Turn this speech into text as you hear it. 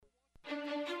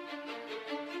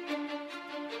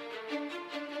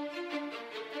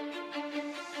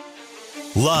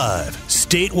Live,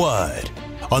 statewide,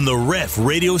 on the Ref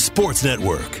Radio Sports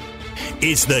Network.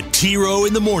 It's the T-Row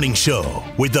in the Morning Show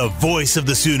with the voice of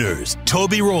the Sooners,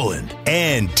 Toby Rowland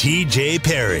and TJ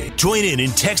Perry. Join in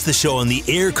and text the show on the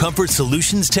Air Comfort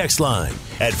Solutions text line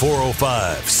at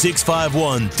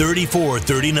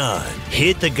 405-651-3439.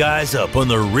 Hit the guys up on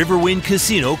the Riverwind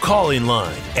Casino call-in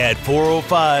line at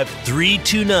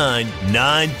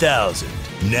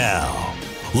 405-329-9000. Now,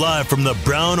 live from the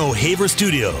Brown O'Haver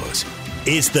Studios,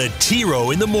 it's the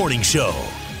T-Row in the Morning Show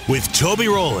with Toby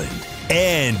Rowland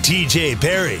and TJ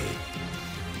Perry.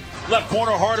 Left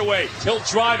corner Hardaway. He'll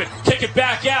drive it. Kick it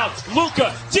back out.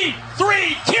 Luka. Deep.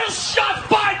 Three. Kill shot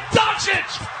by Doncic.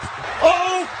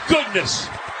 Oh, goodness.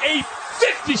 A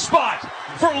 50 spot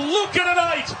for Luka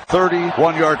tonight.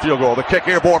 31-yard field goal. The kick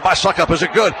airborne by Suckup. Is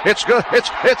it good? It's good. It's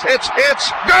good.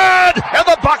 And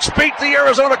the Bucks beat the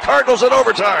Arizona Cardinals in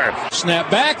overtime.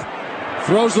 Snap back.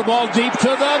 Throws the ball deep to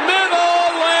the middle.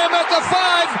 Lamb at the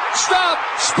 5. Stop.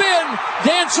 Spin.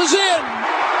 Dances in.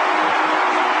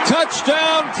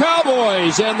 Touchdown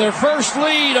Cowboys and their first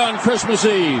lead on Christmas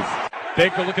Eve.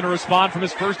 Baker looking to respond from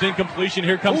his first incompletion.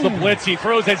 Here comes the blitz. He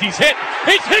throws as he's hit.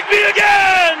 It's Higbee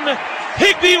again!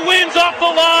 Higbee wins off the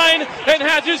line and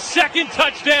has his second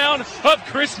touchdown of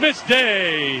Christmas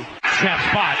Day. Snap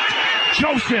spot.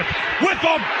 Joseph with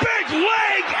a big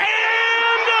leg and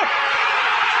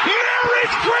Merry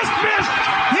Christmas,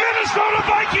 Minnesota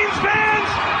Vikings fans!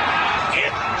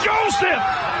 It's Joseph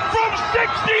from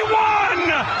 61!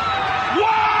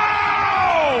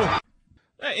 Wow!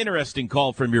 Interesting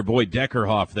call from your boy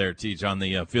Deckerhoff there, Teach, on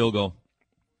the field goal.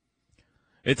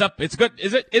 It's up. It's good.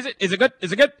 Is it good?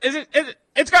 Is it good?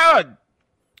 It's good.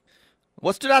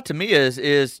 What stood out to me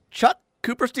is Chuck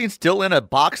Cooperstein still in a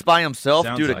box by himself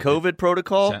due to COVID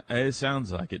protocol? It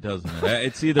sounds like it, doesn't it?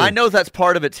 It's either. I know that's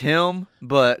part of it's him,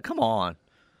 but come on.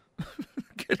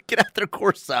 Get out there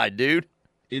courtside, dude.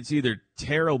 It's either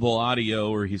terrible audio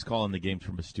or he's calling the games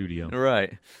from a studio.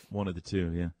 Right. One of the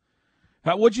two, yeah.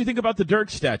 What'd you think about the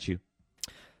Dirk statue?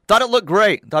 Thought it looked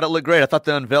great. I thought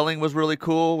the unveiling was really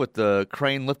cool with the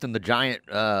crane lifting the giant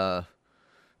the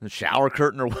shower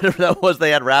curtain or whatever that was they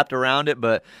had wrapped around it.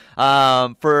 But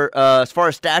for as far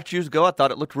as statues go, I thought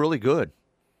it looked really good.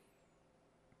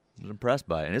 I was impressed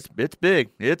by it. And it's big.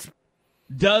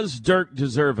 Does Dirk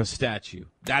deserve a statue?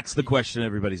 That's the question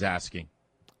everybody's asking.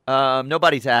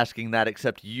 Nobody's asking that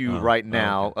except you right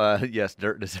now. Okay. Yes,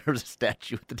 Dirk deserves a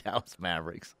statue with the Dallas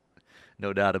Mavericks.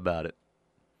 No doubt about it.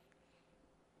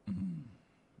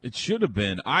 It should have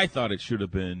been. I thought it should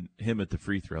have been him at the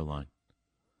free throw line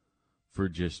for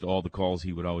just all the calls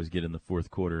he would always get in the fourth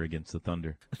quarter against the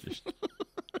Thunder. Just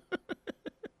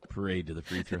parade to the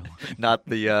free throw line. Not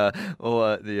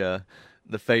the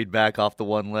fade back off the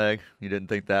one leg. You didn't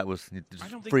think that was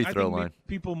free throw line.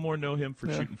 People more know him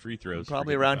for shooting free throws.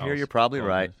 Probably around here, you're probably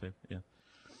right. Yeah.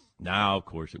 Now, of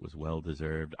course, it was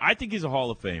well-deserved. I think he's a Hall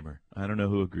of Famer. I don't know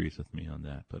who agrees with me on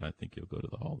that, but I think he'll go to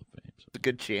the Hall of Fame. So. It's a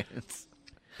good chance.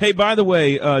 Hey, by the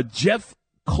way, Jeff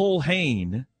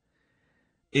Culhane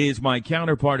is my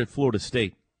counterpart at Florida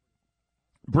State.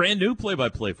 Brand new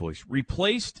play-by-play voice.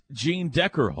 Replaced Gene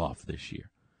Deckerhoff this year.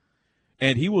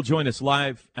 And he will join us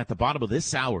live at the bottom of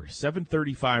this hour,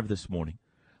 7:35 this morning,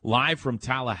 live from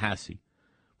Tallahassee.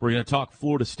 We're going to talk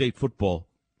Florida State football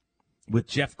with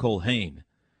Jeff Culhane.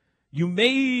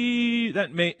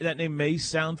 That name may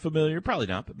sound familiar, probably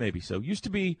not, but maybe so. Used to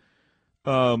be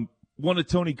one of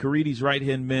Tony Caridi's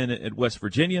right-hand men at West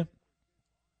Virginia.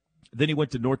 Then he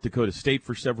went to North Dakota State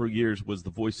for several years, was the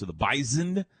voice of the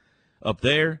Bison up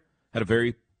there, had a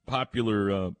very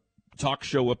popular talk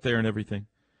show up there and everything,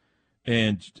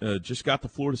 and just got the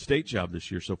Florida State job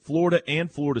this year. So Florida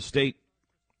and Florida State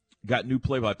got new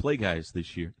play-by-play guys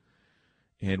this year.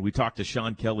 And we talked to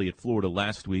Sean Kelly at Florida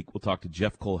last week. We'll talk to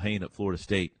Jeff Culhane at Florida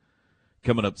State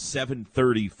coming up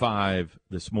 7:35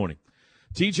 this morning.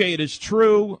 TJ, it is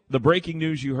true, the breaking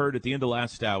news you heard at the end of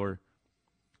last hour,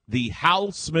 the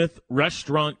Hal Smith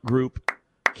Restaurant Group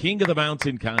King of the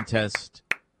Mountain contest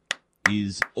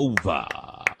is over.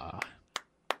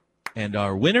 And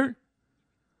our winner,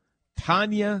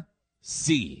 Tanya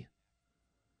C.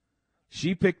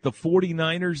 She picked the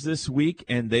 49ers this week,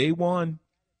 and they won.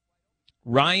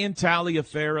 Ryan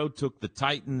Taliaferro took the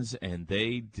Titans, and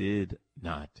they did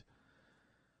not.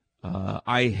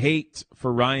 I hate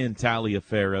for Ryan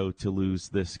Taliaferro to lose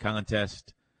this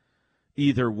contest.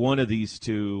 Either one of these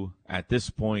two, at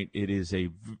this point, it is a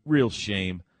real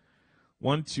shame.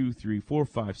 1, 2, 3, 4,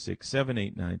 5, 6, 7,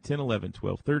 8, 9, 10, 11,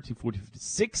 12, 13, 14, 15,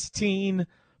 16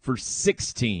 for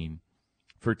 16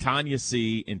 for Tanya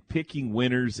C. in picking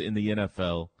winners in the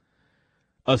NFL.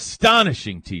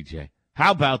 Astonishing, TJ.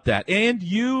 How about that? And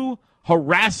you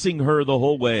harassing her the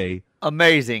whole way.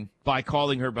 Amazing. By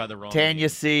calling her by the wrong Tanya name.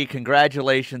 C.,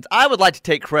 congratulations. I would like to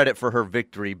take credit for her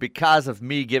victory because of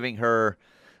me giving her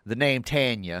the name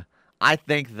Tanya. I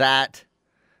think that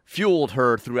fueled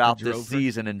her throughout this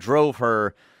season and drove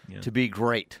her to be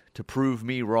great, to prove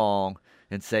me wrong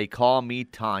and say, call me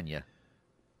Tanya.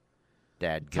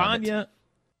 Dadgummit. Tanya,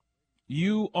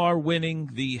 you are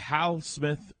winning the Hal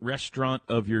Smith restaurant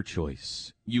of your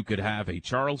choice. You could have a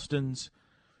Charleston's.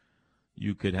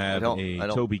 You could have a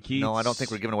Toby Keith's. No, I don't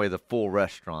think we're giving away the full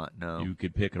restaurant, no. You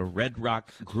could pick a Red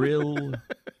Rock Grill.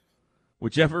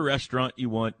 Whichever restaurant you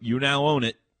want, you now own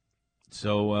it.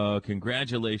 So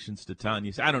congratulations to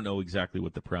Tanya. I don't know exactly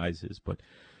what the prize is, but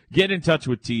get in touch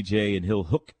with TJ and he'll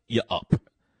hook you up.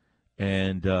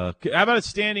 And how about a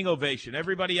standing ovation?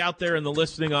 Everybody out there in the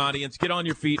listening audience, get on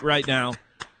your feet right now,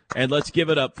 and let's give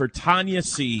it up for Tanya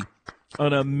C.,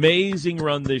 an amazing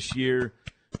run this year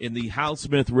in the Hal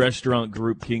Smith Restaurant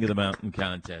Group King of the Mountain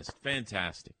contest.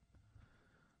 Fantastic.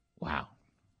 Wow.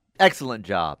 Excellent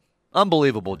job.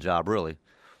 Unbelievable job, really.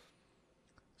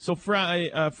 So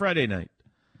Friday night,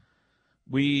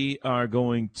 we are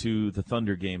going to the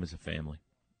Thunder game as a family.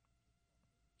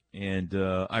 And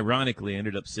ironically, I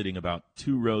ended up sitting about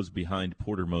 2 rows behind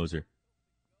Porter Moser,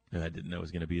 who I didn't know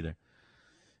was going to be there,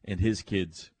 and his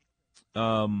kids.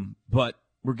 But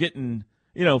we're getting,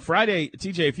 Friday,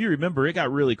 TJ, if you remember, it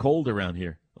got really cold around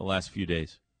here the last few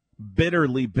days.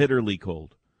 Bitterly, bitterly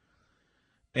cold.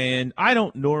 And I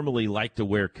don't normally like to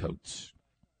wear coats.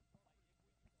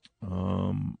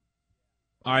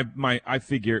 I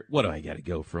figure, what do I got to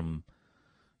go from,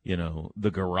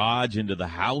 the garage into the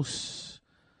house?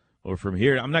 Or from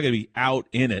here, I'm not going to be out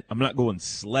in it. I'm not going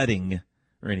sledding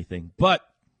or anything. But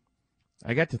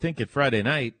I got to thinking Friday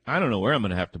night, I don't know where I'm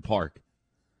going to have to park.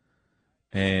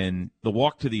 And the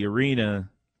walk to the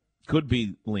arena could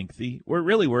be lengthy.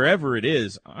 Wherever it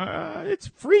is, it's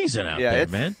freezing out there,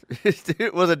 man.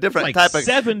 It was a different like type of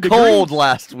 7 cold degrees.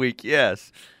 last week,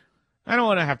 yes. I don't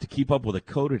want to have to keep up with a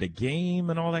coat at a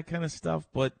game and all that kind of stuff,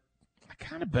 but I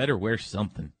kind of better wear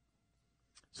something.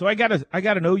 So I got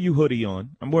an OU hoodie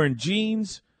on. I'm wearing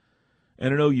jeans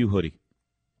and an OU hoodie.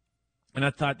 And I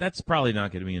thought that's probably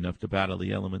not going to be enough to battle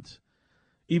the elements.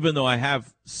 Even though I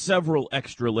have several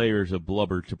extra layers of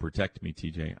blubber to protect me,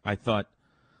 TJ, I thought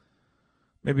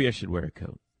maybe I should wear a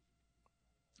coat.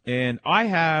 And I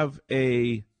have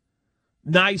a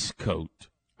nice coat.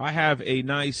 I have a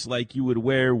nice, like you would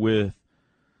wear with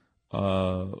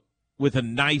a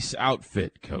nice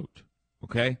outfit coat.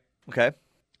 Okay? Okay.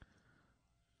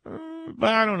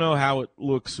 But I don't know how it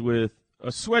looks with a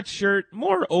sweatshirt.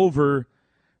 Moreover,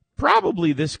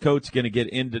 probably this coat's going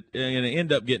to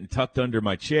end up getting tucked under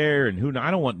my chair, and I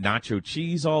don't want nacho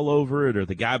cheese all over it, or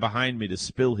the guy behind me to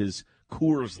spill his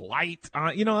Coors Light.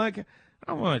 I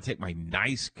don't want to take my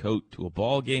nice coat to a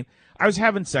ball game. I was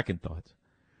having second thoughts,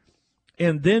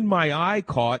 and then my eye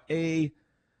caught I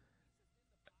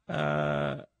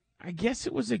guess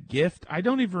it was a gift. I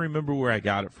don't even remember where I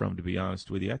got it from, to be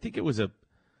honest with you. I think it was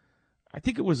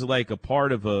like a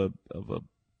part of a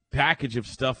package of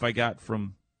stuff I got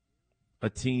from a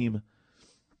team.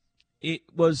 It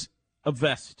was a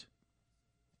vest,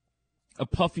 a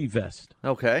puffy vest.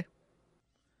 Okay.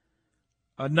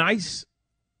 A nice,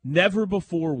 never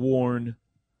before worn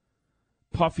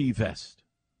puffy vest.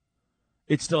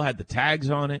 It still had the tags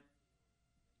on it.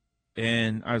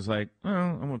 And I was like, well,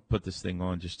 I'm going to put this thing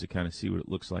on just to kind of see what it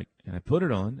looks like. And I put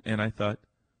it on, and I thought,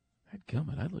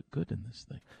 dadgummit, I look good in this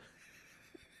thing.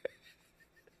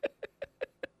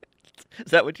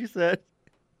 Is that what you said?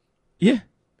 Yeah.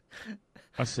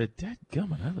 I said,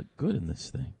 dadgummit, I look good in this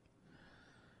thing.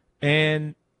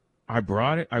 And I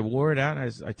brought it. I wore it out. I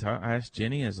asked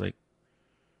Jenny, I was like,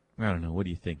 I don't know. What do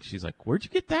you think? She's like, where'd you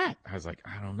get that? I was like,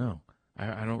 I don't know.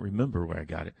 I don't remember where I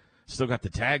got it. Still got the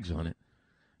tags on it.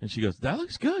 And she goes, that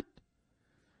looks good.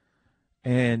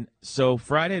 And so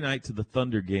Friday night to the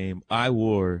Thunder game, I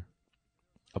wore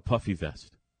a puffy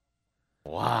vest.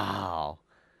 Wow.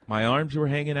 My arms were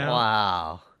hanging out.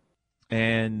 Wow.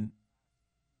 And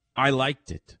I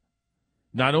liked it.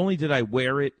 Not only did I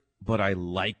wear it, but I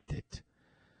liked it.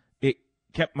 It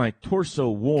kept my torso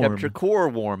warm. Kept your core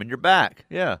warm and your back.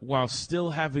 Yeah. While still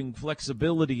having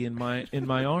flexibility in my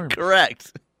arms.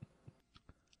 Correct.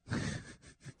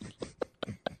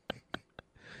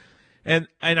 And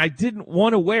I didn't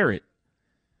want to wear it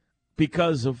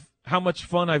because of how much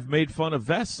fun I've made fun of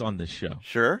vests on this show.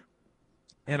 Sure.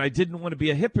 And I didn't want to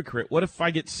be a hypocrite. What if I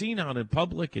get seen out in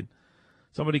public and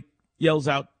somebody yells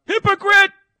out,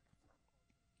 hypocrite?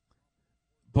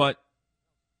 But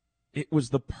it was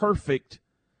the perfect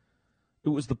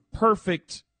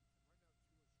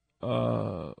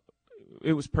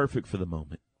it was perfect for the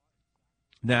moment.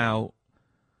 Now,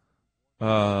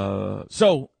 I'm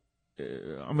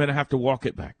going to have to walk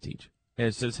it back, Teach.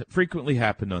 As has frequently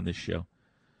happened on this show,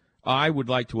 I would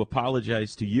like to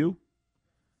apologize to you,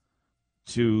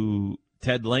 to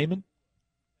Ted Lehman,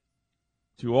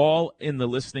 to all in the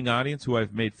listening audience who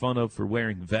I've made fun of for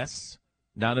wearing vests,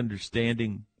 not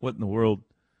understanding what in the world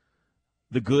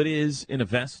the good is in a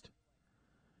vest.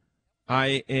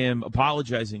 I am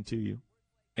apologizing to you,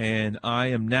 and I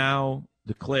am now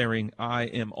declaring I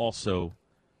am also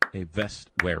a vest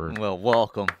wearer. Well,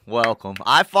 welcome.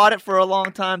 I fought it for a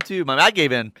long time, too. I mean, I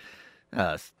gave in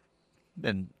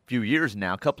been a few years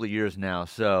now, a couple of years now.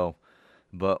 So,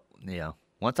 but,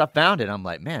 once I found it, I'm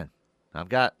like, man, I've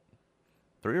got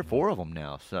 3 or 4 of them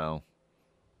now. So,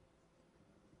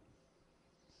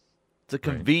 it's a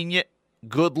convenient,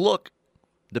 good look,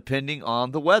 depending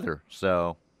on the weather.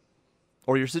 So,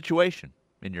 or your situation,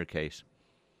 in your case.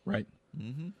 Right.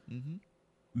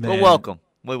 Well, welcome.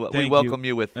 We welcome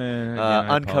you with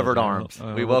uncovered arms.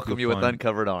 We welcome you with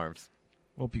uncovered arms.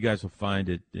 Hope you guys will find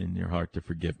it in your heart to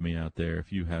forgive me out there.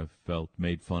 If you have felt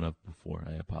made fun of before,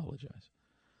 I apologize.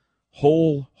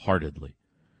 Wholeheartedly.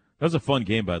 That was a fun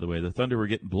game, by the way. The Thunder were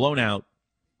getting blown out.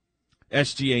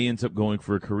 SGA ends up going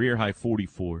for a career-high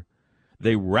 44.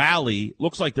 They rally.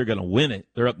 Looks like they're going to win it.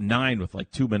 They're up 9 with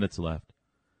like 2 minutes left.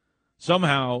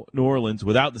 Somehow, New Orleans,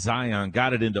 without Zion,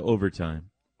 got it into overtime.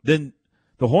 Then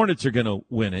the Hornets are going to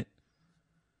win it.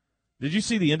 Did you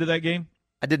see the end of that game?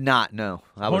 I did not, no.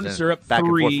 Hornets are up back 3.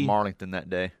 And forth from Arlington that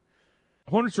day.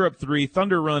 Hornets are up 3.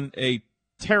 Thunder run a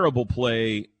terrible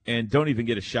play and don't even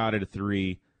get a shot at a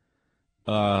 3.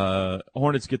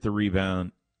 Hornets get the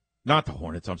rebound. Not the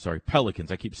Hornets, I'm sorry.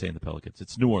 Pelicans. I keep saying the Pelicans.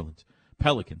 It's New Orleans.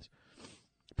 Pelicans.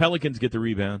 Pelicans get the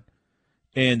rebound,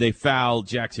 and they foul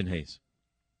Jackson Hayes.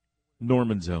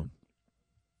 Norman zone.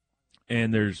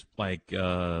 And there's like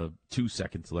 2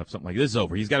 seconds left, something like this. Is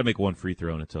over. He's got to make 1 free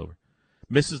throw, and it's over.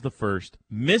 Misses the first.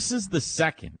 Misses the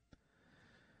second.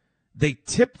 They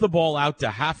tip the ball out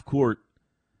to half court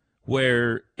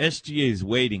where SGA is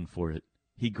waiting for it.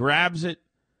 He grabs it,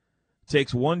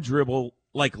 takes 1 dribble,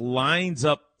 like lines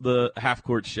up the half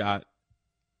court shot,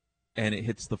 and it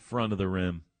hits the front of the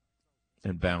rim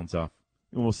and bounds off.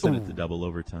 And we'll send it to double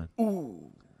overtime.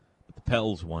 But the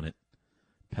Pels won it.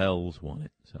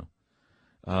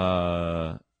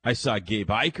 So I saw Gabe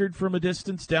Eichert from a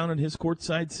distance down in his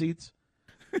courtside seats.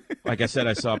 Like I said,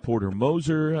 I saw Porter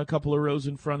Moser a couple of rows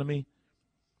in front of me.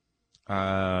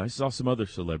 I saw some other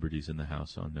celebrities in the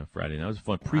house on Friday night. It was a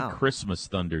fun pre-Christmas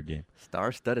Thunder game.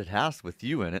 Star-studded house with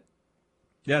you in it.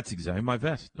 Yeah, that's exactly my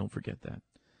vest. Don't forget that.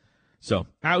 So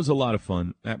that was a lot of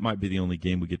fun. That might be the only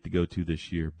game we get to go to this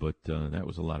year, but that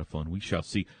was a lot of fun. We shall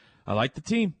see. I like the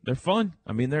team. They're fun.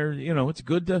 I mean, it's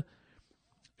good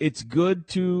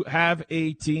to have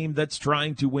a team that's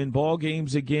trying to win ball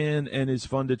games again and is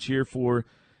fun to cheer for.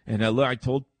 And I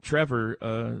told Trevor,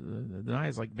 I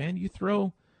was like, man, you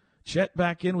throw Chet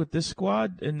back in with this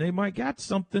squad, and they might got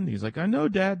something. He's like, I know,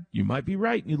 Dad. You might be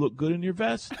right, and you look good in your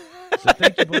vest. So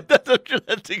thank you.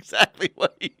 That's exactly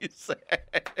what he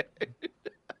said.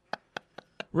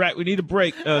 Right, we need a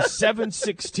break.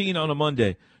 7:16 on a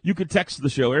Monday. You could text the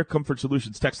show, Air Comfort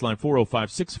Solutions text line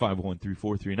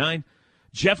 405-651-3439.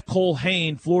 Jeff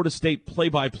Colhane, Florida State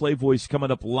play-by-play voice, coming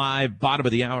up live, bottom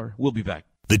of the hour. We'll be back.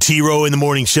 The T-Row in the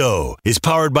Morning Show is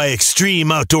powered by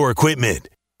Extreme Outdoor Equipment.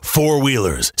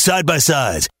 4-wheelers,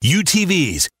 side-by-sides,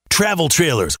 UTVs, travel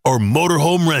trailers, or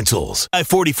motorhome rentals.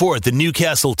 I-44 at the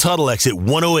Newcastle Tuttle exit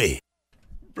 108.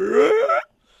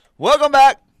 Welcome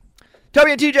back.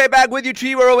 Toby and TJ back with you.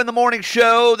 T-Row in the Morning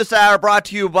Show. This hour brought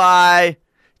to you by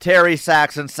Terry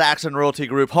Saxon, Saxon Realty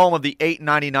Group, home of the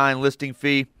 $8.99 listing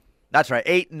fee. That's right,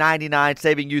 $8.99,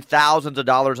 saving you thousands of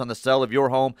dollars on the sale of your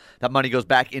home. That money goes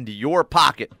back into your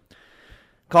pocket.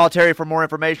 Call Terry for more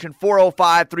information,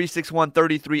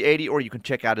 405-361-3380, or you can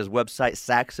check out his website,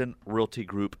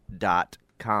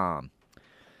 saxonrealtygroup.com.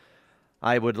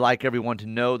 I would like everyone to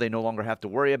know they no longer have to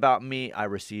worry about me. I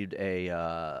received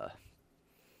a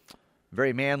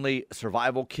very manly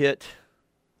survival kit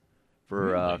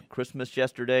for Christmas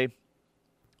yesterday.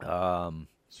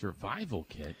 Survival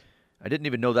kit? I didn't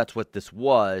even know that's what this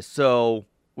was. So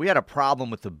we had a problem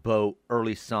with the boat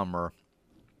early summer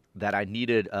that I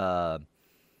needed a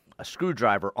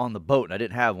screwdriver on the boat, and I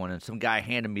didn't have one. And some guy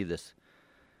handed me this.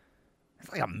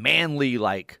 It's like a manly,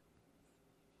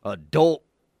 adult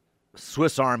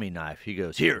Swiss Army knife. He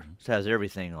goes, here, this has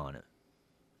everything on it.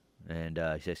 And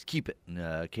he says, keep it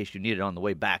in case you need it on the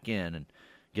way back in and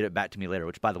get it back to me later,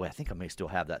 which, by the way, I think I may still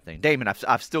have that thing. Damon,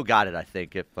 I've still got it, I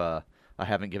think, if I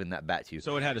haven't given that back to you.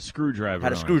 So it had a screwdriver on it.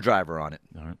 Had a screwdriver on it.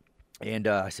 All right. And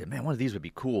I said, man, one of these would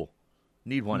be cool.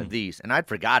 Need one of these. And I'd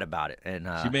forgot about it. And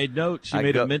she made note. She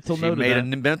made a mental note. She made a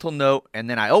mental note, and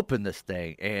then I opened this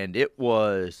thing, and it's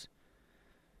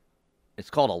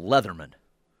called a Leatherman.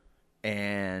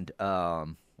 And a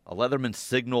Leatherman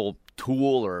signal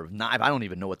tool or knife. I don't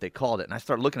even know what they called it. And I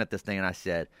started looking at this thing, and I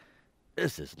said,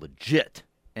 this is legit.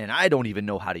 And I don't even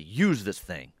know how to use this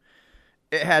thing.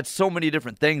 It had so many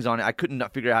different things on it. I couldn't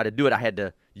figure out how to do it. I had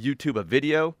to YouTube a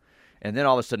video. And then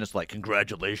all of a sudden it's like,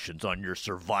 congratulations on your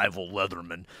survival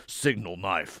Leatherman signal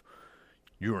knife.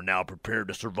 You are now prepared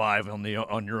to survive on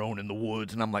your own in the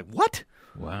woods. And I'm like, what?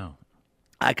 Wow.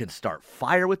 I can start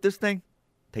fire with this thing?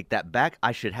 Take that back.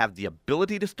 I should have the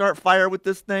ability to start fire with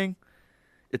this thing.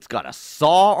 It's got a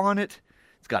saw on it.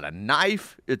 It's got a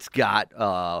knife. It's got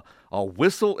a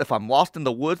whistle if I'm lost in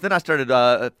the woods. Then I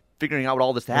started figuring out what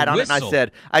all this had on it, and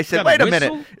I said, wait a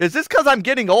minute, is this because I'm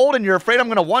getting old and you're afraid I'm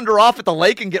going to wander off at the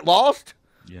lake and get lost?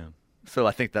 Yeah. So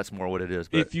I think that's more what it is.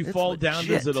 But if you fall down,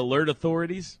 does it alert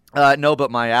authorities? No,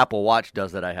 but my Apple Watch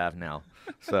does that I have now.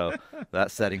 So that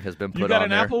setting has been put on there. You got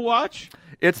an Apple Watch?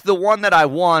 It's the one that I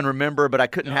won, remember, but I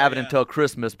couldn't have it until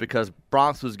Christmas because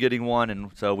Bronx was getting one,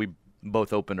 and so we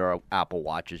both opened our Apple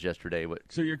Watches yesterday.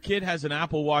 So your kid has an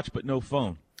Apple Watch but no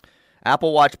phone?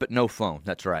 Apple Watch but no phone,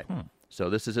 that's right. So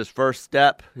this is his first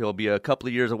step. He'll be a couple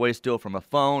of years away still from a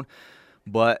phone,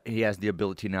 but he has the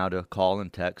ability now to call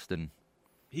and text. And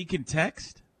he can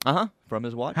text? From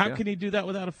his watch. How can he do that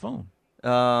without a phone?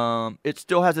 It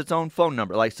still has its own phone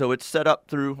number. So it's set up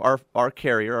through our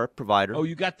carrier, our provider. Oh,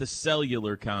 you got the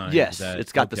cellular kind. Yes,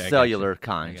 it's got the cellular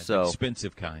kind. So the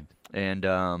expensive kind. And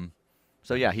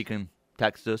so yeah, he can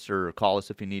text us or call us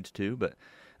if he needs to, but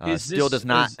still does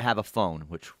not have a phone,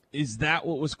 which... Is that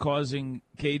what was causing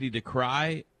Katie to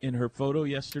cry in her photo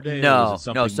yesterday? No, or was it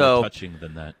something more touching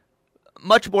than that?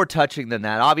 Much more touching than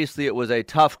that. Obviously, it was a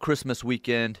tough Christmas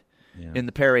weekend in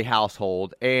the Perry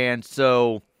household. And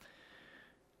so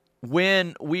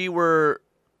when we were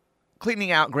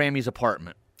cleaning out Grammy's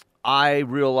apartment, I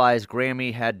realized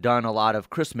Grammy had done a lot of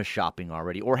Christmas shopping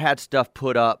already or had stuff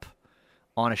put up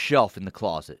on a shelf in the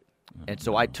closet. And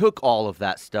so I took all of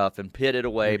that stuff and put it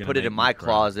away, put it in my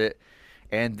closet.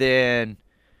 And then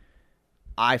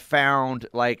I found,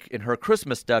 like, in her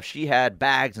Christmas stuff, she had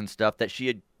bags and stuff that she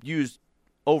had used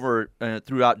over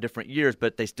throughout different years,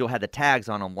 but they still had the tags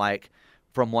on them, like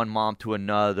from one mom to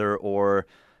another or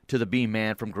to the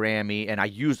B-Man from Grammy. And I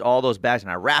used all those bags,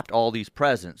 and I wrapped all these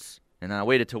presents. And I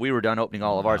waited till we were done opening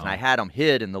all of ours, and I had them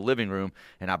hid in the living room,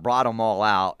 and I brought them all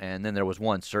out. And then there was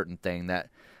one certain thing that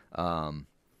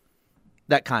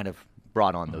that kind of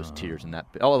brought on those tears and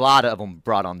a lot of them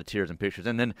brought on the tears and pictures.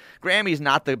 And then Grammy's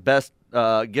not the best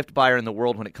gift buyer in the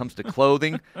world when it comes to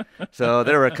clothing, so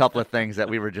there were a couple of things that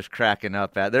we were just cracking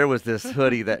up at. There was this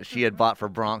hoodie that she had bought for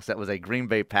Bronx that was a Green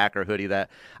Bay Packer hoodie that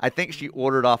I think she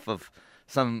ordered off of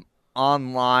some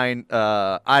online.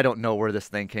 I don't know where this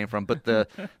thing came from, but the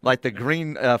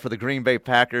green for the Green Bay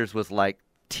Packers was like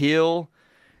teal,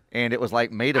 and it was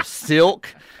like made of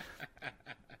silk,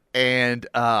 and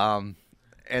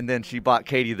then she bought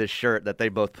Katie this shirt that they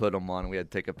both put them on. We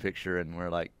had to take a picture, and we're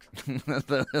like,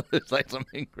 it's like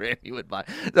something Granny would buy.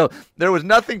 So there was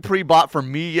nothing pre-bought for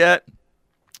me yet.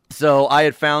 So I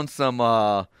had found some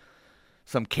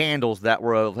candles that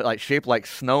were like shaped like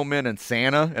snowmen and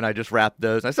Santa, and I just wrapped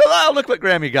those. I said, "Oh, look what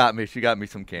Grammy got me! She got me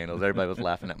some candles." Everybody was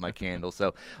laughing at my candles.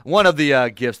 So one of the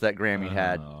gifts that Grammy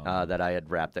had that I had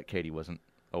wrapped that Katie wasn't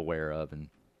aware of, and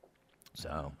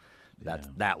so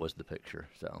that was the picture.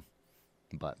 So.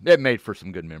 But it made for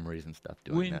some good memories and stuff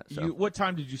doing that. So. What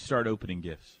time did you start opening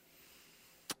gifts?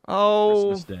 Oh,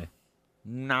 Christmas Day.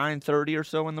 9:30 or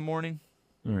so in the morning.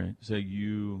 All right. So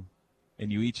you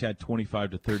each had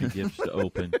 25 to 30 gifts to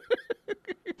open.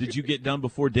 Did you get done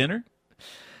before dinner?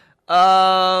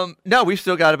 No, we've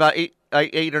still got about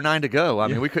eight or nine to go. I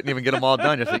mean, we couldn't even get them all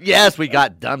done. Yes, we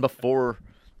got done before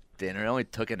dinner. It only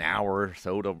took an hour or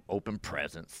so to open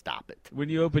presents. Stop it. When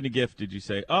you opened a gift, did you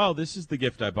say, "Oh, this is the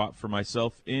gift I bought for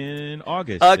myself in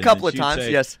August"? A couple of times,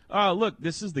 yes. "Oh, look,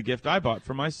 this is the gift I bought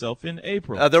for myself in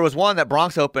April." There was one that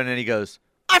Bronx opened, and he goes,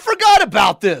 "I forgot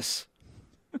about this."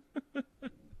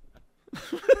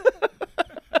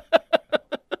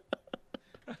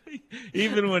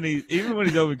 even when he's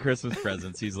opening Christmas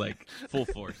presents, he's like full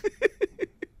force.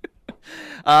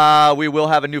 We will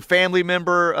have a new family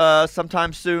member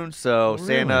sometime soon. So really?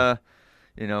 Santa,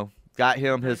 got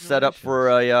him his setup for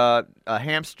a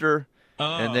hamster,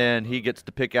 and then he gets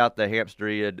to pick out the hamster.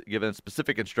 He had given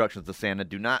specific instructions to Santa: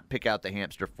 "Do not pick out the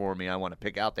hamster for me. I want to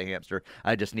pick out the hamster.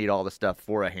 I just need all the stuff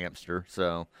for a hamster."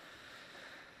 So,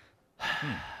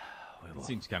 it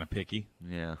seems kind of picky.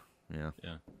 Yeah.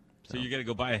 So you got to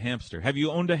go buy a hamster. Have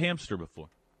you owned a hamster before?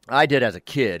 I did as a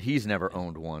kid. He's never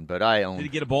owned one, but I owned. Did he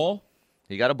get a ball?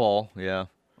 He got a ball, yeah.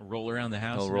 Roll around the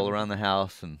house. He'll roll around the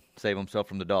house and save himself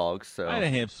from the dogs. So I had a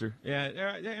hamster.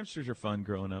 Yeah, hamsters are fun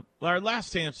growing up. Our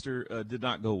last hamster did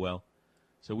not go well,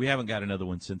 so we haven't got another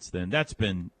one since then. That's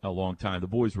been a long time. The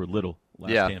boys were little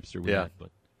last hamster we had, but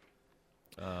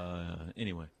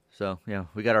anyway. So yeah,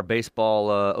 we got our baseball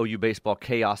OU baseball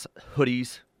chaos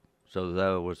hoodies. So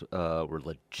those were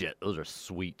legit. Those are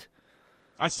sweet.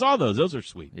 I saw those. Those are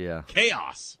sweet. Yeah.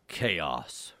 Chaos.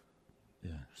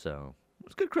 Yeah. So it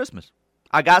was a good Christmas.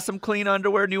 I got some clean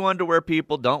underwear, new underwear,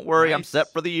 people. Don't worry. Nice. I'm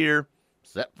set for the year.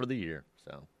 So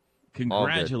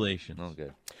congratulations. All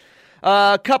good.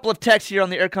 A couple of texts here on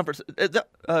the Air Comfort.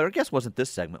 I guess wasn't this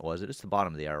segment, was it? It's the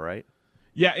bottom of the hour, right?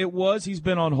 Yeah, it was. He's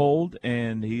been on hold,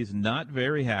 and he's not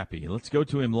very happy. Let's go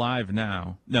to him live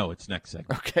now. No, it's next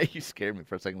segment. Okay, you scared me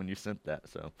for a second when you sent that.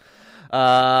 So,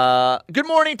 good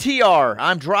morning, TR.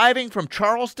 I'm driving from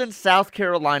Charleston, South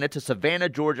Carolina to Savannah,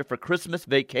 Georgia for Christmas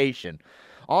vacation.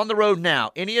 On the road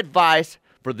now. Any advice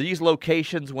for these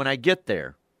locations when I get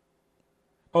there?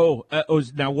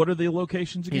 Now what are the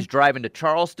locations again? He's driving to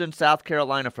Charleston, South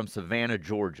Carolina from Savannah,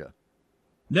 Georgia.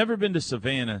 Never been to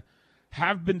Savannah.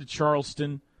 Have been to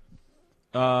Charleston,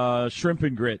 shrimp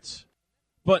and grits.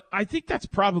 But I think that's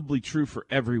probably true for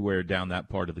everywhere down that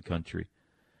part of the country.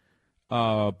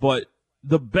 But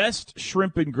the best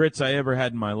shrimp and grits I ever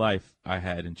had in my life, I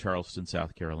had in Charleston,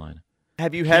 South Carolina.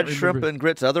 Have you had shrimp and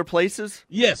grits other places?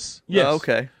 Yes. Oh,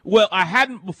 okay. Well, I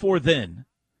hadn't before then.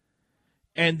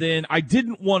 And then I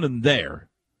didn't want them there.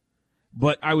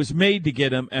 But I was made to get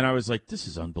them, and I was like, this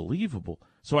is unbelievable.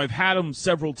 So I've had them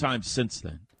several times since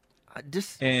then.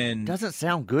 Doesn't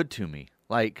sound good to me.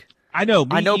 Like I know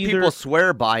people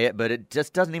swear by it, but it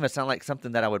just doesn't even sound like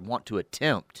something that I would want to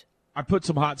attempt. I put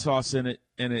some hot sauce in it,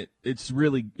 and it's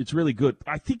really good.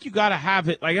 I think you got to have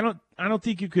it. Like I don't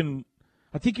think you can.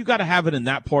 I think you got to have it in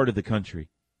that part of the country.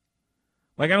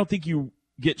 Like I don't think you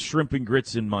get shrimp and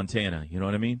grits in Montana. You know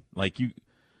what I mean? Like you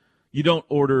don't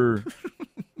order.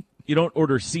 You don't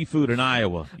order seafood in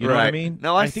Iowa. You know what I mean?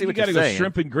 No, I see think what you got to you're go saying.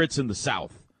 shrimp and grits in the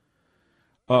South.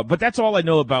 But that's all I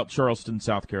know about Charleston,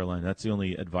 South Carolina. That's the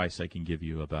only advice I can give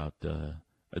you about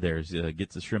theirs.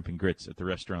 Get the shrimp and grits at the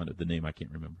restaurant at the name I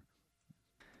can't remember.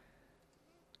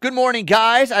 Good morning,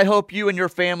 guys. I hope you and your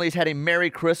families had a Merry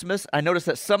Christmas. I noticed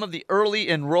that some of the early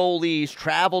enrollees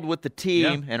traveled with the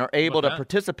team and are able to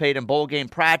participate in bowl game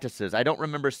practices. I don't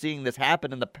remember seeing this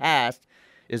happen in the past.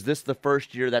 Is this the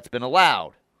first year that's been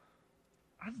allowed?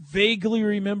 I vaguely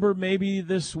remember maybe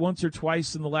this once or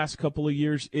twice in the last couple of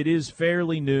years. It is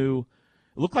fairly new.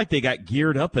 It looked like they got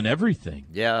geared up and everything.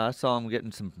 Yeah, I saw them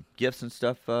getting some gifts and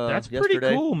stuff That's yesterday.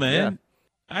 Pretty cool, man.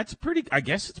 Yeah. That's pretty. I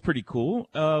guess it's pretty cool.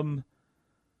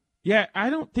 Yeah,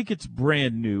 I don't think it's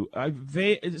brand new.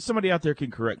 Somebody out there can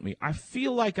correct me. I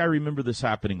feel like I remember this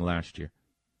happening last year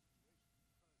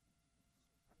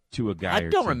to a guy. I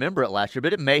don't remember it last year,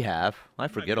 but it may have. I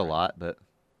forget a lot, but.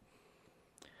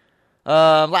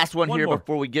 Last one here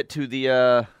before we get to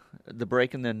the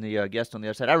break and then the guest on the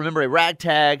other side. I remember a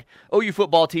ragtag OU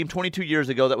football team 22 years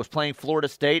ago that was playing Florida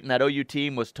State, and that OU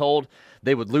team was told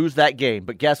they would lose that game.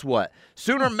 But guess what?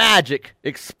 Sooner magic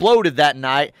exploded that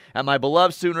night, and my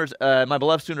beloved Sooners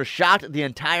shocked the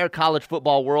entire college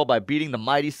football world by beating the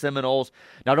mighty Seminoles.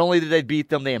 Not only did they beat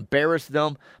them, they embarrassed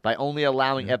them by only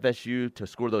allowing FSU to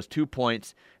score those 2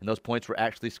 points, and those points were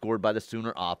actually scored by the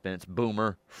Sooner offense.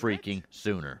 Boomer freaking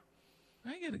Sooner.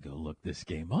 I got to go look this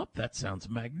game up. That sounds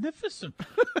magnificent.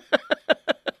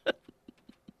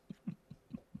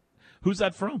 Who's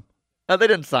that from? They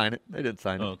didn't sign it. Oh,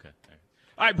 okay.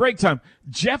 All right, break time.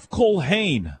 Jeff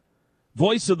Culhane,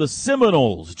 voice of the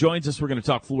Seminoles, joins us. We're going to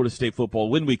talk Florida State football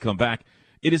when we come back.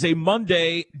 It is a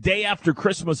Monday, day after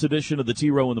Christmas edition of the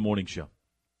T-Row in the Morning Show.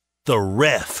 The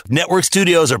Ref Network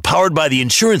studios are powered by the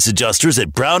insurance adjusters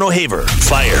at Brown O'Haver.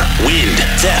 Fire, wind,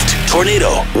 theft,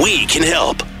 tornado. We can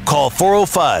help. Call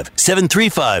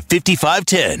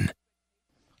 405-735-5510.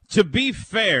 To be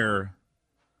fair,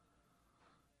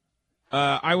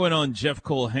 I went on Jeff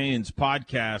Culhane's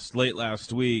podcast late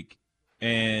last week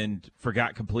and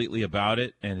forgot completely about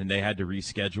it, and they had to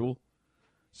reschedule.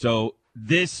 So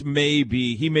he may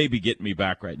be getting me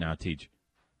back right now, Teach.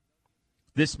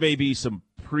 This may be some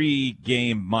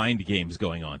pre-game mind games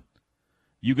going on.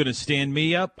 You going to stand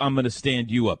me up? I'm going to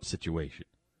stand you up situation.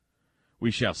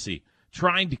 We shall see.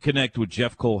 Trying to connect with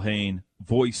Jeff Culhane,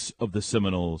 voice of the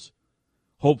Seminoles.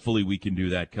 Hopefully we can do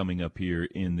that coming up here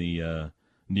in the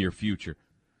near future.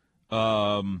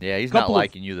 He's not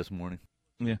liking you this morning.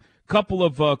 Yeah, couple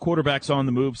of quarterbacks on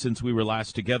the move since we were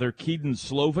last together. Keaton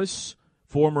Slovis,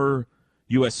 former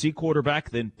USC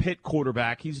quarterback, then Pitt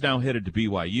quarterback. He's now headed to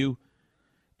BYU.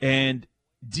 And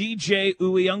DJ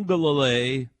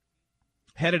Uiagalelei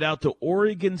headed out to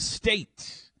Oregon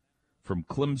State from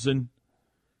Clemson,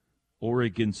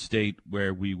 Oregon State,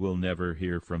 where we will never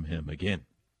hear from him again.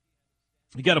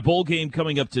 You got a bowl game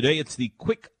coming up today. It's the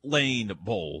Quick Lane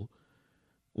Bowl,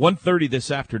 1:30 this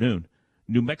afternoon,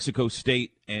 New Mexico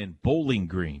State and Bowling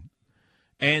Green.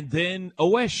 And then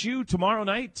OSU tomorrow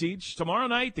night, Teach. Tomorrow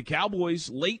night, the Cowboys,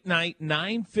 late night,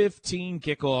 9:15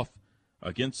 kickoff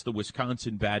against the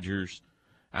Wisconsin Badgers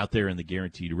out there in the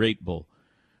Guaranteed Rate Bowl.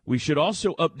 We should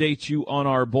also update you on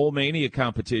our Bowl Mania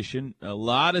competition. A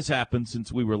lot has happened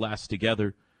since we were last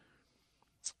together.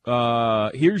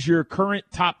 Here's your current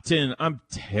top 10. I'm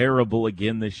terrible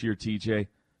again this year, TJ.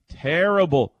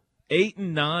 Terrible.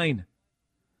 8-9.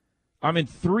 I'm in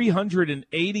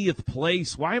 380th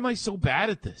place. Why am I so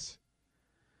bad at this?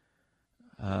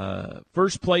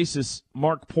 First place is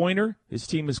Mark Pointer. His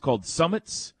team is called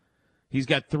Summits. He's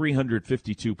got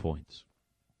 352 points.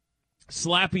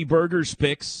 Slappy Burgers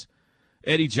picks.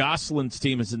 Eddie Jocelyn's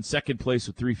team is in second place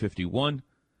with 351.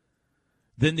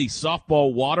 Then the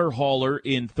softball water hauler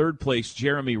in third place,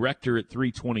 Jeremy Rector at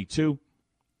 322.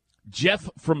 Jeff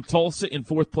from Tulsa in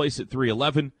fourth place at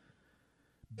 311.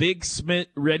 Big Smith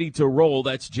ready to roll.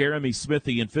 That's Jeremy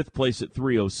Smithy in fifth place at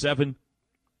 307.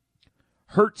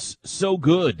 Hurts So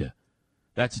Good.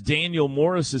 That's Daniel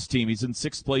Morris's team. He's in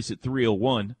sixth place at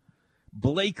 301.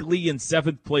 Blake Lee in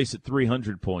seventh place at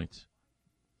 300 points.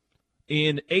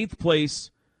 In eighth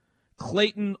place,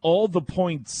 Clayton All the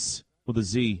Points with a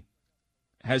Z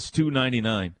has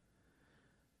 299.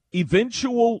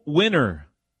 Eventual Winner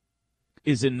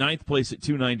is in ninth place at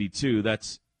 292.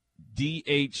 That's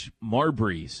D.H.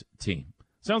 Marbury's team.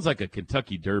 Sounds like a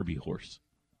Kentucky Derby horse.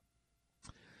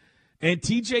 And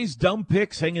TJ's Dumb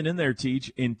Picks hanging in there, Teach,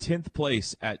 in 10th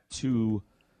place at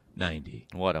 290.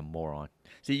 What a moron.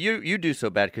 See, you do so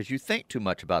bad because you think too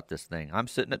much about this thing. I'm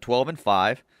sitting at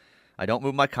 12-5. I don't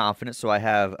move my confidence, so I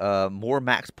have more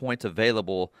max points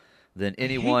available than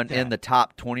anyone in the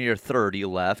top 20 or 30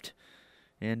 left.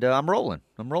 And I'm rolling.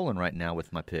 I'm rolling right now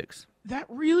with my picks. That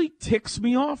really ticks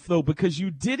me off, though, because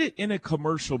you did it in a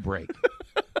commercial break.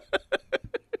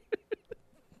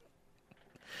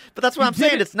 But that's what I'm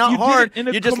saying. It's not hard.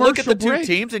 You just look at the two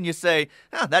teams and you say,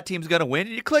 that team's going to win,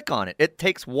 and you click on it. It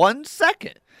takes 1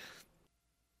 second.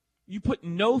 You put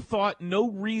no thought, no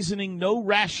reasoning, no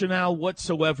rationale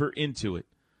whatsoever into it.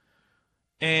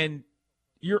 And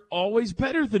you're always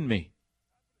better than me.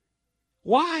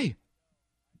 Why?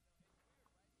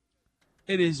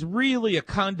 It is really a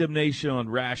condemnation on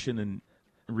ration and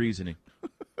reasoning.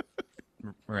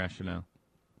 Rationale.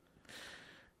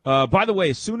 By the way,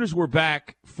 as soon as we're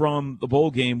back from the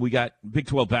bowl game, we got Big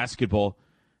 12 basketball.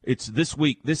 It's this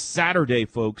week, this Saturday,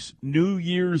 folks, New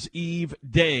Year's Eve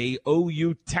day,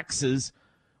 OU, Texas,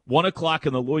 1 o'clock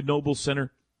in the Lloyd Noble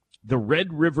Center. The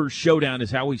Red River Showdown is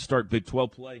how we start Big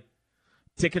 12 play.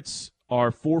 Tickets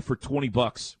are 4 for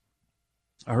 $20.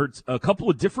 I heard a couple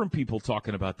of different people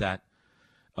talking about that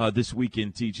this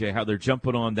weekend, TJ, how they're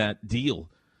jumping on that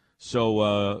deal.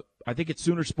 So I think it's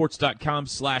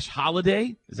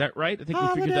Soonersports.com/holiday. Is that right? I think we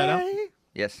figured that out.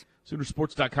 Yes.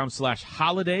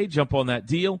 Soonersports.com/holiday. Jump on that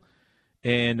deal.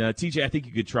 And, TJ, I think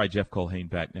you could try Jeff Culhane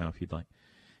back now if you'd like.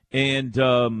 And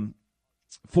 4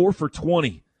 for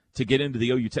 $20 to get into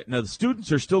the OU Tech. Now, the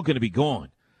students are still going to be gone,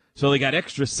 so they got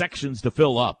extra sections to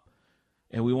fill up,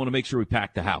 and we want to make sure we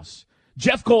pack the house.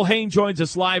 Jeff Culhane joins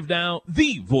us live now,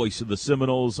 the voice of the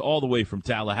Seminoles, all the way from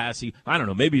Tallahassee. I don't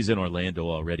know, maybe he's in Orlando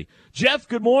already. Jeff,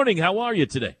 good morning. How are you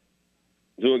today?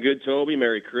 Doing good, Toby.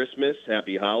 Merry Christmas.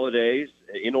 Happy holidays.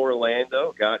 In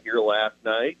Orlando. Got here last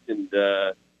night, and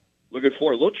looking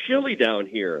forward. A little chilly down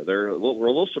here. We're a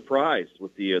little surprised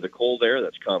with the cold air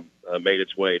that's made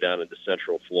its way down into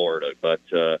Central Florida. But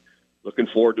looking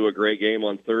forward to a great game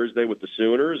on Thursday with the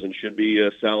Sooners, and should be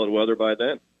solid weather by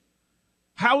then.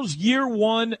 How's year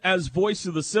one as voice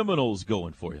of the Seminoles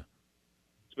going for you?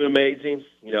 It's been amazing.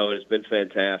 It's been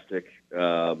fantastic.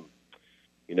 The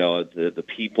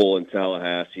people in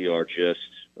Tallahassee are just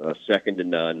second to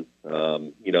none.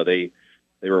 They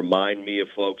remind me of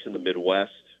folks in the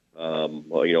Midwest,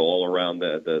 all around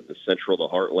the central, the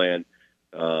heartland,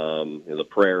 the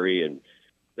prairie and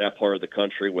that part of the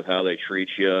country with how they treat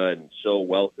you and so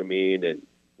welcoming. And,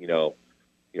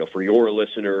 for your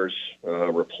listeners,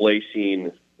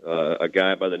 replacing a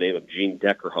guy by the name of Gene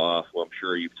Deckerhoff, who I'm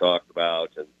sure you've talked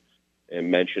about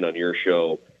and mentioned on your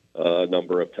show a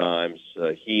number of times.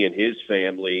 He and his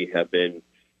family have been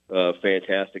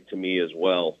fantastic to me as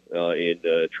well in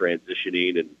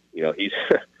transitioning. And,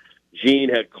 Gene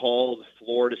had called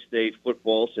Florida State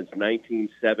football since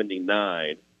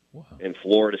 1979, Wow. and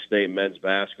Florida State men's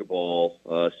basketball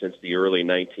since the early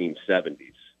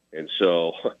 1970s. And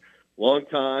so, long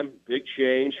time, big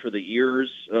change for the ears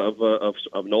of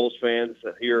Noles fans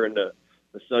here in the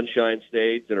Sunshine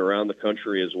State and around the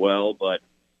country as well. But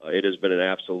it has been an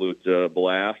absolute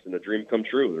blast and a dream come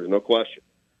true. There's no question.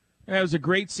 It was a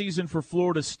great season for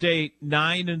Florida State,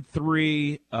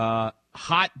 9-3,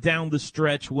 hot down the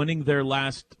stretch, winning their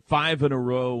last 5 in a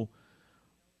row.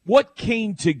 What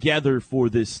came together for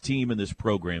this team and this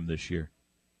program this year?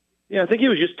 Yeah, I think it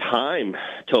was just time,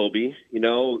 Toby. You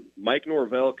know, Mike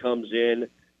Norvell comes in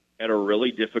at a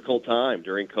really difficult time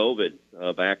during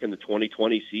COVID back in the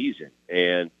 2020 season.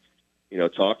 And, you know,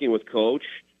 talking with Coach,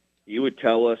 he would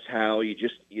tell us how you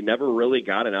never really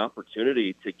got an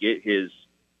opportunity to get his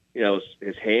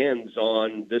hands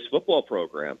on this football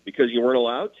program because you weren't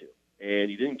allowed to. And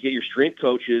you didn't get your strength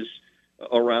coaches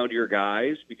around your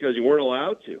guys because you weren't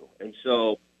allowed to. And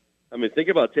so, I mean, think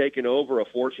about taking over a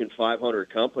Fortune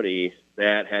 500 company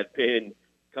that had been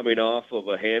coming off of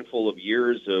a handful of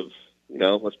years of, you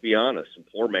know, let's be honest, some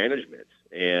poor management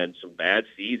and some bad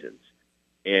seasons,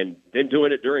 and then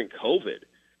doing it during COVID.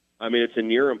 I mean, it's a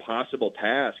near impossible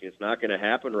task. It's not going to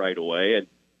happen right away. And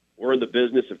we're in the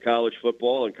business of college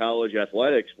football and college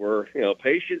athletics where, you know,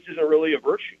 patience isn't really a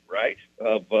virtue, right?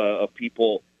 Of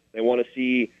people, they want to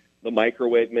see the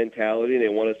microwave mentality. They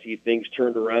want to see things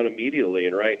turned around immediately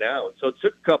and right now. And so it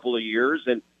took a couple of years.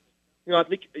 And, you know, I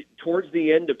think towards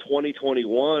the end of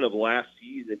 2021 of last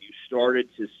season, you started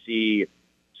to see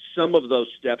some of those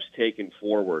steps taken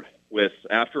forward with,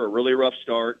 after a really rough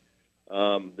start,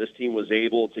 this team was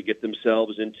able to get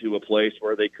themselves into a place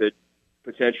where they could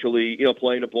potentially, you know,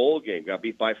 play in a bowl game. Got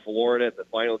beat by Florida at the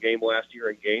final game last year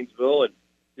in Gainesville and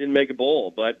didn't make a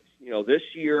bowl. But, you know, this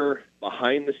year,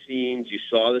 behind the scenes, you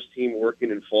saw this team working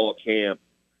in fall camp.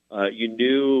 You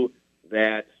knew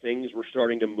that things were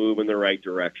starting to move in the right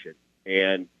direction.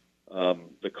 And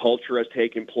the culture has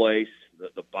taken place.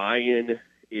 The buy-in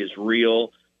is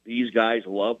real. These guys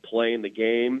love playing the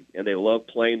game, and they love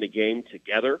playing the game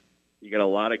together. You got a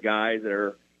lot of guys that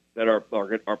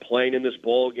are playing in this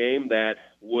bowl game that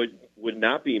would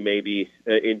not be maybe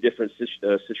in different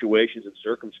situations and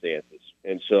circumstances.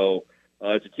 And so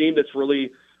it's a team that's really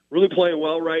playing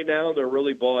well right now. They're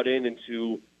really bought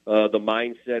into the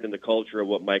mindset and the culture of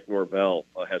what Mike Norvell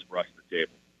has brought to the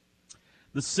table.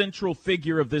 The central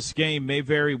figure of this game may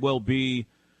very well be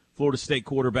Florida State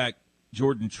quarterback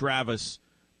Jordan Travis.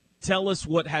 Tell us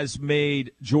what has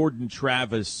made Jordan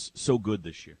Travis so good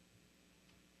this year.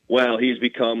 Well, he's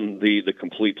become the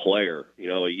complete player. You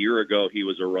know, a year ago he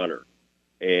was a runner.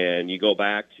 And you go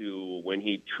back to when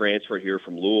he transferred here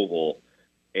from Louisville,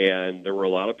 and there were a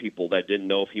lot of people that didn't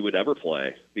know if he would ever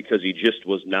play because he just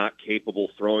was not capable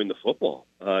throwing the football.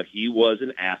 He was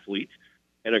an athlete,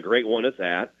 and a great one at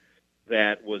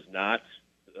that was not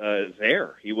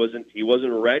there. He wasn't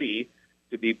ready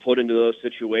to be put into those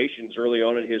situations early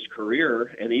on in his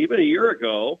career. And even a year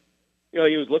ago, you know,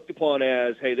 he was looked upon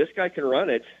as, hey, this guy can run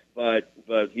it, but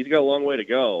he's got a long way to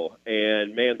go.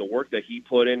 And, man, the work that he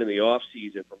put in the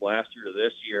offseason from last year to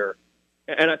this year,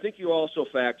 and I think you also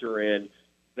factor in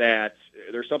that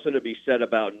there's something to be said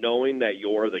about knowing that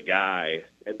you're the guy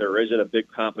and there isn't a big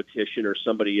competition or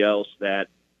somebody else that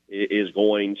is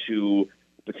going to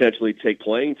potentially take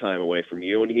playing time away from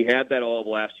you. And he had that all of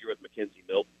last year with Mackenzie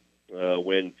Milton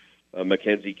when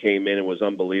Mackenzie came in and was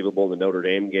unbelievable in the Notre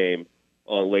Dame game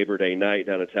on Labor Day night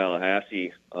down in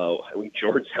Tallahassee.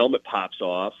 Jordan's helmet pops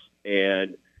off,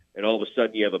 and all of a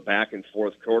sudden you have a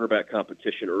back-and-forth quarterback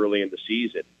competition early in the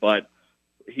season. But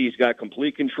he's got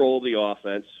complete control of the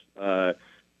offense.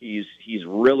 He's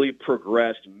really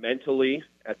progressed mentally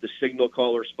at the signal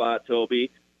caller spot,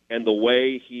 Toby, and the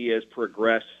way he has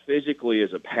progressed physically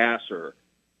as a passer.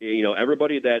 You know,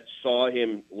 everybody that saw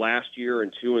him last year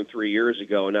and 2 and 3 years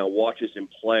ago and now watches him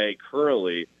play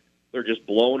currently, they're just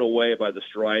blown away by the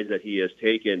strides that he has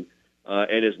taken,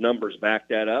 and his numbers back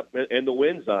that up, and the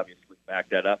wins obviously back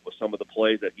that up with some of the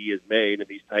plays that he has made in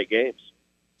these tight games.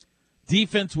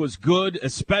 Defense was good,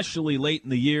 especially late in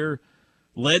the year,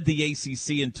 led the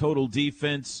ACC in total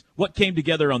defense. What came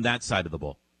together on that side of the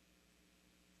ball?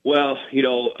 Well, you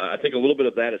know, I think a little bit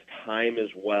of that is time as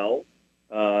well.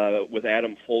 With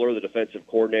Adam Fuller, the defensive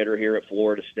coordinator here at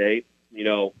Florida State, you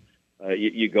know,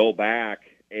 you go back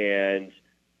and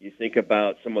you think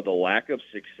about some of the lack of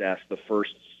success the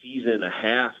first season and a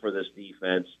half for this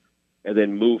defense, and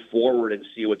then move forward and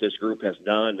see what this group has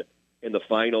done in the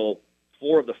final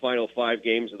 4 of the final 5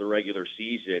 games of the regular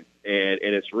season. And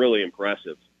it's really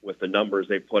impressive with the numbers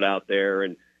they put out there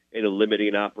and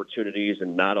limiting opportunities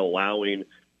and not allowing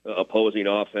opposing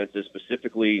offenses,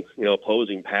 specifically,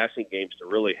 opposing passing games to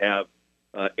really have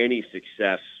any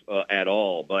success at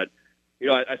all. But,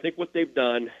 I think what they've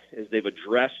done is they've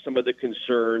addressed some of the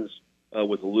concerns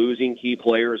with losing key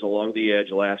players along the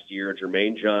edge last year.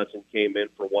 Jermaine Johnson came in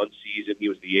for one season. He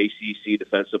was the ACC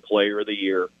Defensive Player of the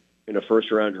Year and a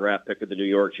first-round draft pick of the New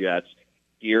York Jets.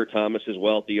 Dear Thomas as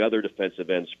well at the other defensive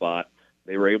end spot.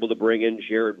 They were able to bring in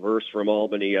Jared Verse from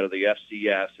Albany out of the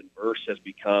FCS, and Verse has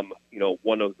become,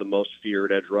 one of the most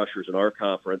feared edge rushers in our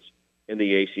conference in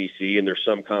the ACC, and there's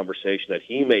some conversation that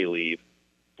he may leave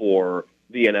for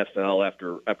the NFL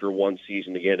after one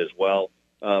season again as well.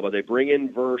 But they bring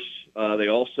in Verse. They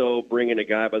also bring in a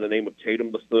guy by the name of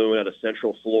Tatum Bethune out of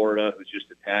Central Florida, who's just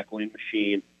a tackling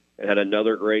machine and had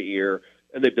another great year.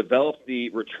 And they've developed the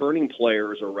returning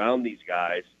players around these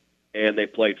guys, and they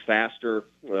played faster.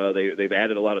 They've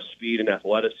added a lot of speed and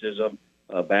athleticism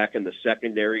back in the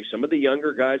secondary. Some of the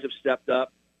younger guys have stepped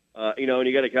up. And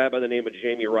you got a guy by the name of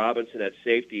Jamie Robinson at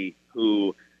safety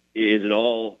who is an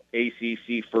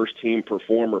all-ACC first-team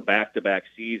performer back-to-back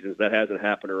seasons. That hasn't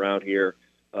happened around here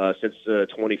since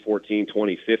 2014,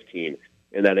 2015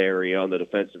 in that area on the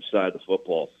defensive side of the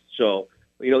football. So,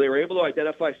 they were able to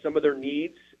identify some of their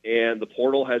needs, and the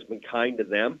portal has been kind to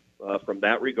them from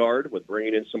that regard with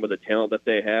bringing in some of the talent that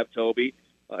they have, Toby,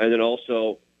 and then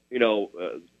also,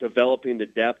 developing the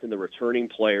depth and the returning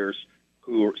players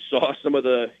who saw some of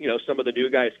the new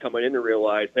guys coming in and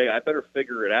realized, hey, I better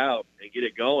figure it out and get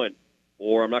it going,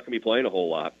 or I'm not going to be playing a whole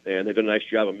lot. And they've done a nice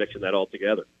job of mixing that all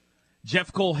together.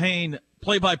 Jeff Culhane,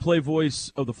 play-by-play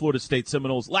voice of the Florida State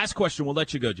Seminoles. Last question. We'll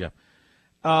let you go, Jeff.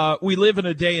 We live in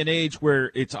a day and age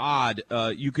where it's odd.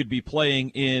 You could be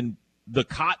playing in the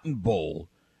Cotton Bowl,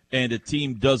 and a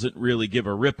team doesn't really give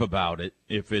a rip about it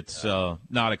if it's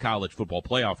not a college football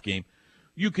playoff game.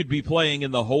 You could be playing in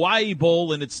the Hawaii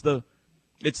Bowl, and it's the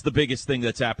biggest thing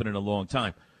that's happened in a long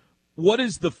time. What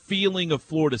is the feeling of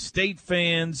Florida State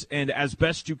fans, and as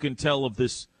best you can tell of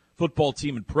this football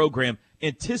team and program,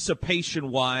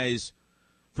 anticipation-wise,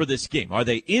 for this game? Are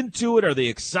they into it? Are they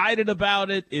excited about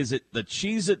it? Is it the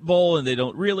Cheez-It Bowl and they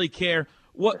don't really care?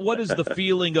 What is the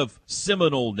feeling of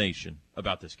Seminole Nation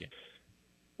about this game?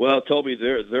 Well, Toby,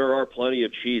 there are plenty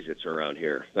of Cheez-Its around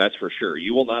here. That's for sure.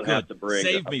 You will not have to bring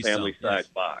a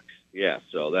family-sized box. Yeah,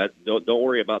 so that don't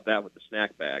worry about that with the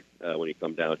snack bag when you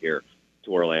come down here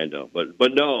to Orlando.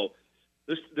 But no,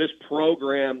 this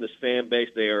program, this fan base,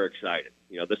 they are excited.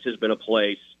 This has been a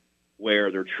place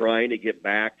where they're trying to get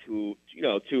back to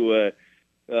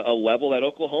a level that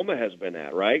Oklahoma has been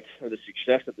at, right? The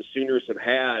success that the Sooners have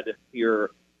had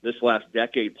here this last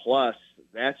decade plus,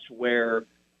 that's where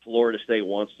Florida State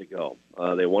wants to go.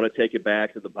 They want to take it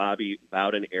back to the Bobby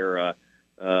Bowden era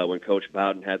when Coach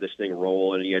Bowden had this thing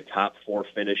rolling, and he had top four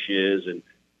finishes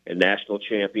and national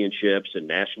championships and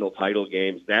national title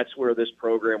games. That's where this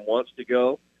program wants to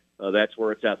go. That's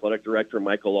where its athletic director,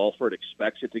 Michael Alford,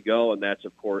 expects it to go, and that's,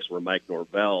 of course, where Mike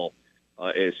Norvell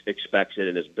expects it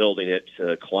and is building it,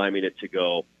 climbing it to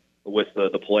go with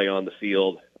the play on the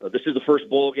field. This is the first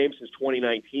bowl game since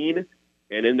 2019,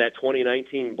 and in that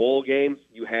 2019 bowl game,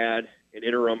 you had an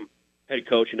interim head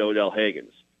coach in Odell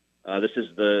Higgins. This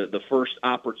is the first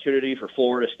opportunity for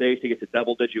Florida State to get to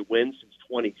double-digit wins since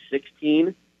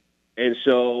 2016, and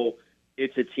so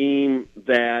it's a team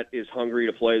that is hungry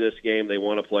to play this game. They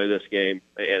want to play this game,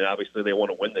 and obviously they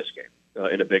want to win this game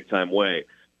in a big-time way.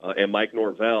 And Mike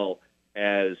Norvell,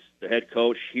 as the head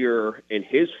coach here in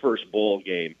his first bowl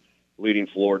game leading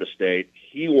Florida State,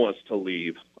 he wants to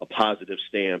leave a positive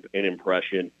stamp and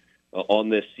impression on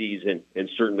this season and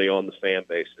certainly on the fan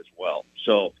base as well.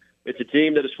 So it's a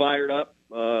team that is fired up.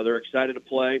 They're excited to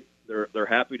play. They're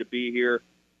happy to be here.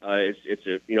 It's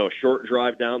a short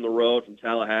drive down the road from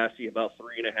Tallahassee, about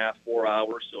 3.5, 4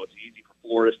 hours. So it's easy for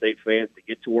Florida State fans to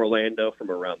get to Orlando from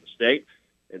around the state.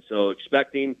 And so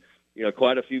expecting,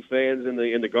 quite a few fans in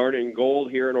the Garnet and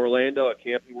Gold here in Orlando at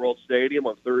Camping World Stadium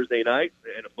on Thursday night,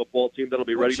 and a football team that'll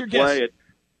be ready to play it.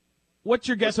 What's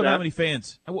your guess on how many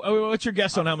fans? What's your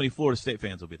guess on how many Florida State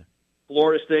fans will be there?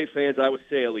 Florida State fans, I would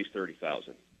say at least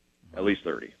 30,000. At least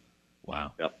 30.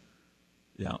 Wow. Yep.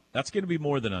 Yeah, that's going to be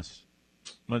more than us.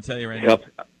 I'm going to tell you right now.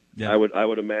 Yeah. I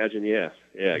would imagine, yeah.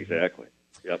 Yeah, exactly.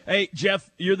 Yep. Hey, Jeff,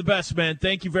 you're the best, man.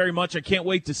 Thank you very much. I can't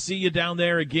wait to see you down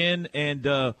there again, and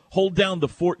hold down the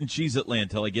fort in Cheez-It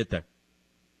Land till I get there.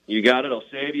 You got it. I'll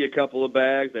save you a couple of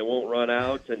bags. They won't run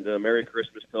out. And Merry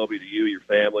Christmas, Toby, to you, your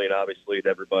family, and obviously to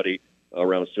everybody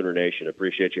around Sooner Nation.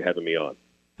 Appreciate you having me on.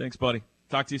 Thanks, buddy.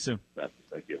 Talk to you soon.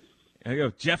 Thank you. There you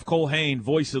go. Jeff Culhane,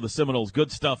 voice of the Seminoles.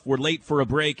 Good stuff. We're late for a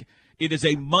break. It is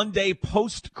a Monday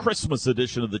post-Christmas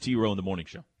edition of the T-Row in the Morning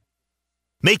Show.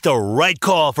 Make the right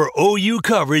call for OU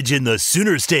coverage in the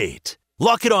Sooner State.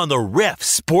 Lock it on the Ref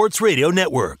Sports Radio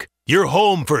Network, your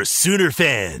home for Sooner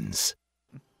fans.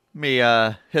 Let me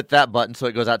hit that button so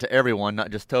it goes out to everyone,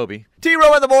 not just Toby.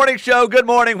 T-Row in the Morning Show. Good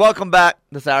morning. Welcome back.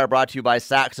 This hour brought to you by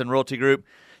Saxon Realty Group.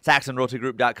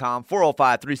 SaxonRealtyGroup.com,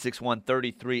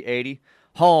 405-361-3380,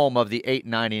 home of the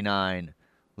 $8.99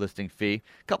 listing fee.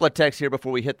 A couple of texts here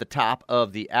before we hit the top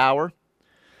of the hour.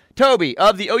 Toby,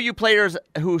 of the OU players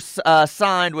who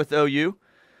signed with OU,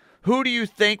 who do you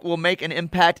think will make an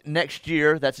impact next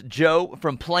year? That's Joe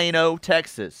from Plano,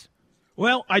 Texas.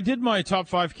 Well, I did my top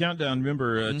 5 countdown,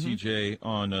 remember, TJ,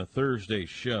 on Thursday's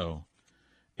show.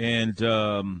 And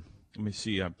let me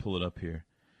see, I pull it up here.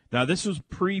 Now, this was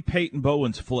pre-Peyton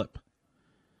Bowen's flip.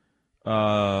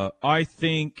 I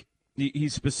think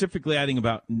he's specifically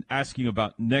asking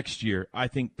about next year. I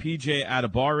think P.J.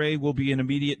 Adebawore will be an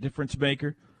immediate difference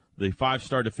maker, the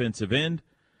 5-star defensive end.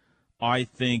 I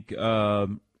think,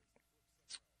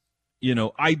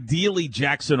 ideally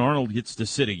Jackson Arnold gets to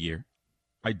sit a year.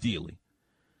 Ideally.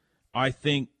 I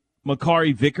think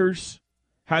Makari Vickers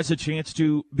has a chance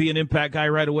to be an impact guy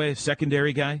right away, a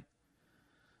secondary guy.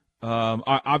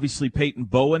 Obviously, Peyton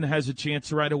Bowen has a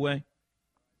chance right away.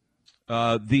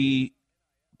 The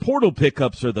portal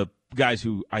pickups are the guys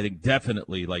who I think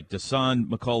definitely, like Dasan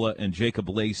McCullough and Jacob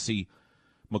Lacey.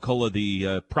 McCullough,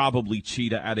 the probably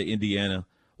cheetah out of Indiana.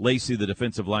 Lacey, the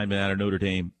defensive lineman out of Notre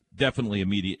Dame. Definitely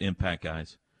immediate impact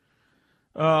guys.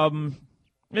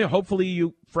 Hopefully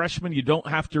you freshmen you don't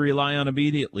have to rely on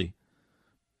immediately.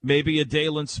 Maybe a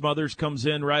Dalen Smothers comes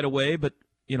in right away, but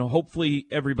hopefully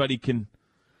everybody can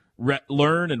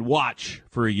learn and watch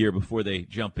for a year before they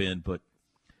jump in. But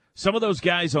some of those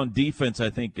guys on defense, I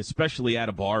think, especially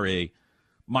Adebawore,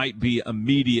 might be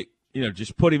immediate.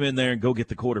 Just put him in there and go get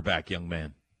the quarterback, young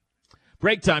man.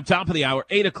 Break time, top of the hour,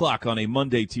 8 o'clock on a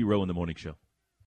Monday T-Row in the Morning Show.